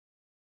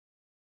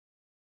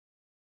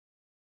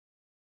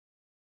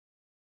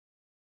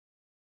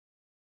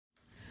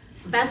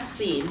Best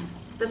scene,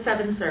 the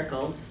Seven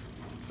Circles,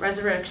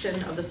 resurrection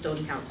of the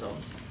Stone Council.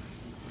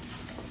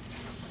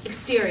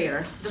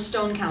 Exterior, the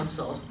Stone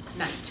Council,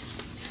 night.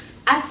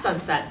 At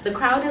sunset, the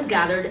crowd is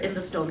gathered in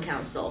the Stone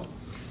Council.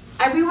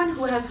 Everyone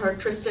who has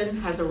heard Tristan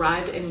has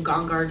arrived in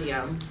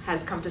Gongardium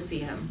has come to see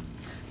him.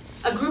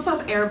 A group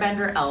of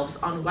airbender elves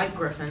on white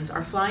griffins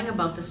are flying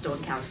above the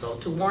Stone Council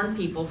to warn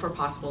people for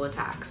possible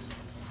attacks.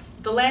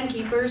 The land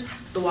keepers,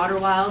 the water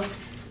wilds,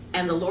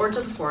 and the lords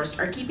of the forest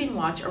are keeping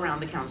watch around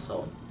the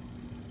council.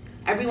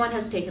 Everyone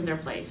has taken their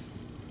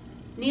place.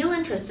 Neil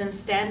and Tristan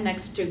stand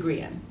next to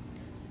Grian.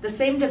 The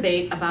same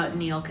debate about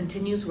Neil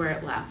continues where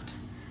it left.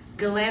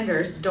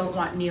 Galanders don't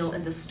want Neil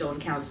in the Stone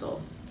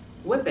Council.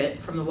 Whippet,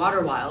 from the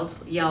water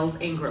wilds, yells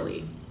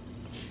angrily.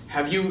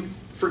 Have you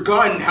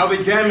forgotten how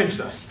they damaged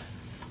us?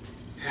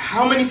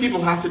 How many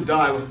people have to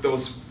die with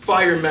those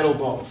fire metal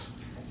balls?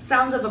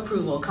 Sounds of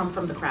approval come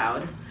from the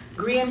crowd.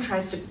 Grian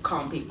tries to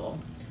calm people.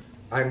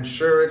 I'm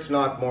sure it's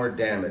not more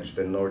damage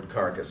than Lord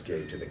Carcass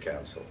gave to the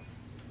council,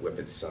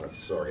 Whippet's son of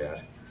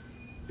Soriat.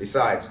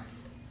 Besides,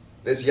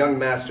 this young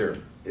master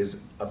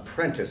is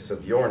apprentice of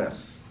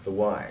Yornus the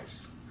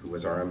Wise, who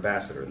was our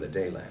ambassador in the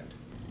Dayland.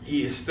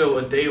 He is still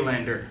a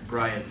Daylander,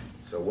 Brian.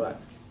 So what?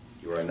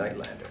 You are a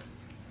Nightlander.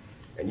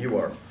 And you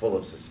are full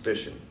of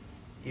suspicion,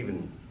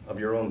 even of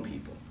your own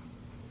people.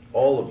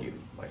 All of you,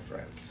 my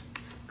friends.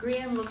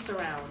 Grian looks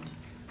around.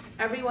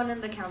 Everyone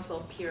in the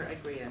council peer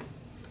at Grian.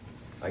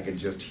 I can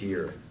just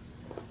hear.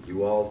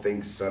 You all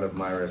think Son of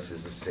Myris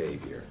is a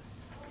savior.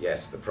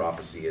 Yes, the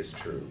prophecy is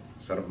true.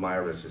 Son of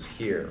Myris is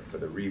here for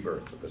the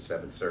rebirth of the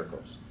Seven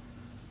Circles.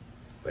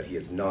 But he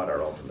is not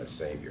our ultimate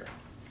savior.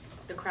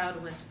 The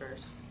crowd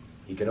whispers.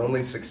 He can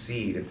only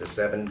succeed if the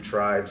seven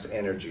tribes'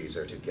 energies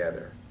are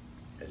together.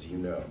 As you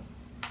know,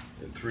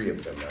 the three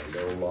of them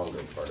are no longer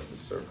part of the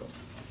circle.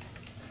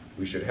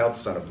 We should help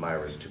Son of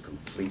Myris to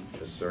complete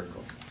the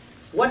circle.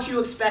 What do you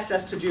expect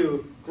us to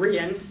do,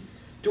 Grian?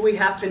 Do we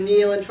have to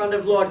kneel in front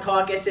of Lord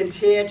Carcass in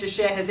tear to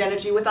share his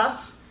energy with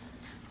us?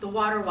 The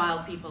water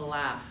wild people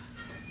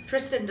laugh.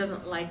 Tristan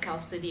doesn't like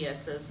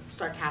Chalcidius'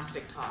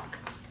 sarcastic talk.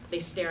 They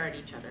stare at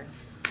each other.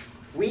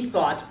 We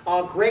thought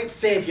our great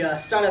savior,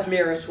 Son of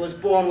Myris, was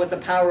born with the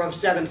power of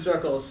seven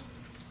circles.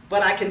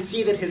 But I can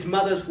see that his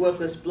mother's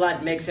worthless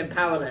blood makes him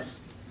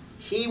powerless.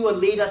 He will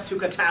lead us to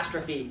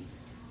catastrophe.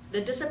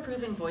 The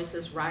disapproving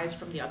voices rise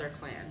from the other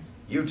clan.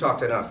 You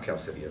talked enough,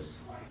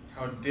 Chalcidius.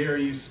 How dare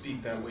you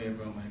speak that way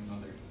about my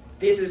mother?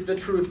 This is the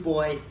truth,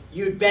 boy.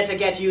 You'd better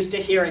get used to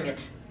hearing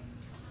it.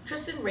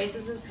 Tristan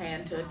raises his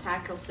hand to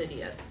attack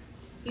Chalcidius.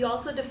 He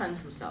also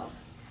defends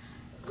himself.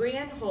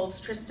 Grian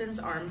holds Tristan's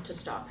arm to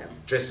stop him.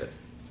 Tristan,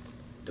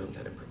 don't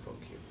let him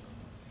provoke you.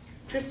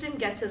 Tristan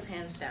gets his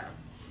hands down,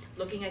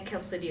 looking at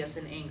Chalcidius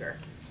in anger.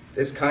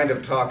 This kind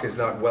of talk is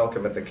not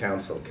welcome at the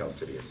council,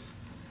 Chalcidius.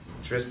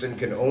 Tristan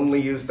can only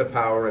use the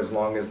power as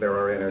long as there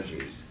are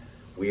energies.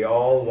 We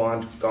all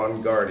want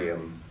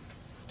Gongardium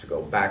to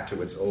go back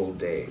to its old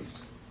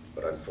days.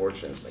 But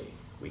unfortunately,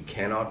 we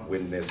cannot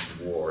win this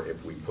war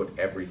if we put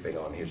everything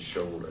on his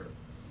shoulder.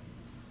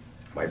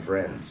 My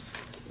friends,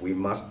 we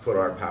must put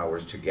our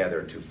powers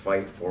together to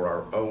fight for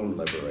our own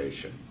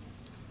liberation.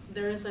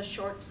 There is a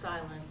short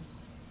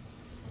silence.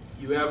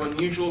 You have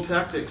unusual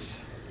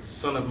tactics,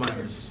 Son of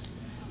Myris.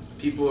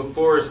 The people of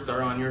Forest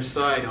are on your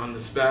side on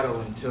this battle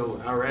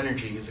until our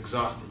energy is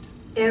exhausted.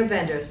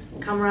 Airbenders,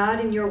 come ride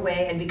in your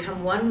way and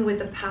become one with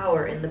the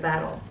power in the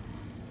battle.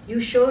 You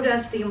showed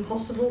us the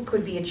impossible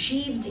could be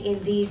achieved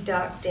in these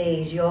dark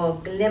days, your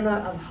glimmer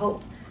of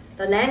hope.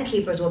 The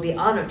Landkeepers will be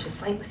honored to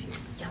fight with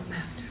you, young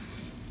master.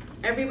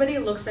 Everybody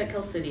looks at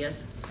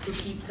Chalcidius, who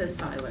keeps his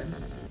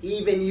silence.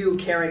 Even you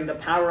carrying the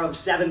power of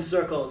seven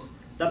circles,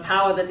 the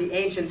power that the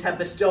ancients have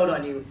bestowed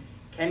on you,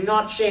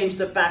 cannot change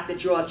the fact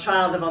that you're a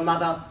child of a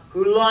mother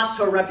who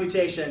lost her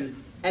reputation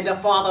and a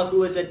father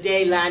who is a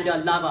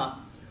Daylander lover.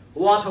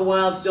 Water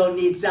wilds don't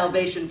need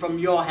salvation from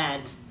your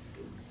hand.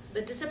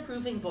 The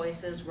disapproving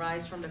voices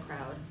rise from the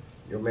crowd.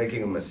 You're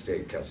making a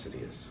mistake,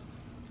 Chalcidius.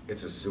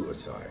 It's a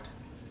suicide.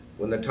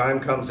 When the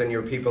time comes and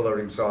your people are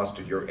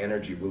exhausted, your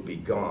energy will be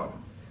gone.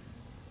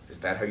 Is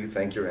that how you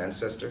thank your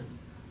ancestor?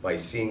 By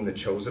seeing the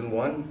Chosen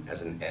One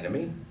as an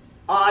enemy?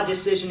 Our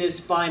decision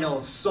is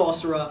final,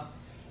 sorcerer.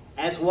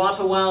 As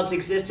water wilds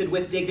existed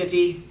with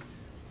dignity,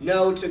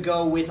 no to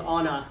go with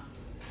honor.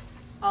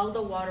 All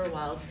the water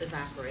wilds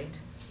evaporate.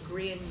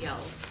 Grian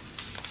yells.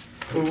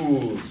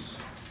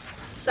 Fools!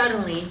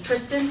 Suddenly,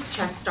 Tristan's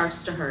chest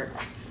starts to hurt.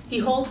 He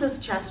holds his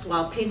chest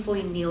while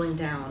painfully kneeling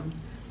down.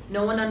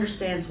 No one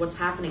understands what's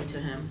happening to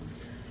him.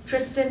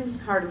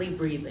 Tristan's hardly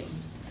breathing.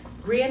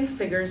 Grian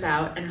figures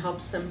out and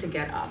helps him to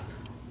get up.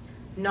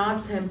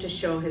 Nods him to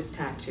show his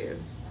tattoo.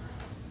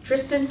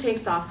 Tristan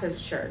takes off his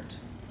shirt.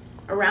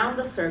 Around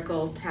the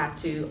circle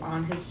tattoo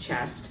on his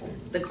chest,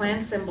 the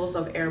clan symbols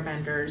of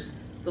airbenders,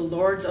 the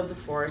lords of the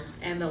forest,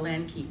 and the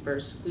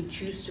landkeepers who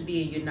choose to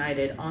be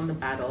united on the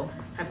battle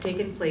have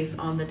taken place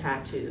on the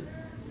tattoo.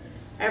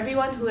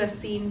 Everyone who has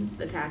seen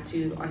the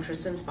tattoo on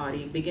Tristan's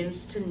body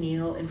begins to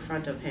kneel in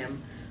front of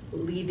him,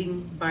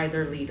 leading by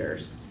their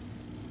leaders.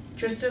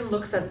 Tristan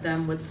looks at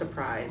them with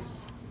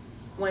surprise.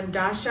 When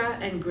Dasha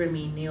and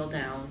Grimmy kneel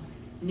down,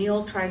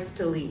 Neil tries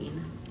to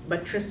lean,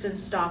 but Tristan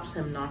stops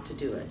him not to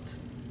do it.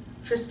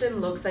 Tristan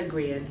looks at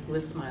Grian, who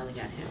is smiling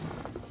at him.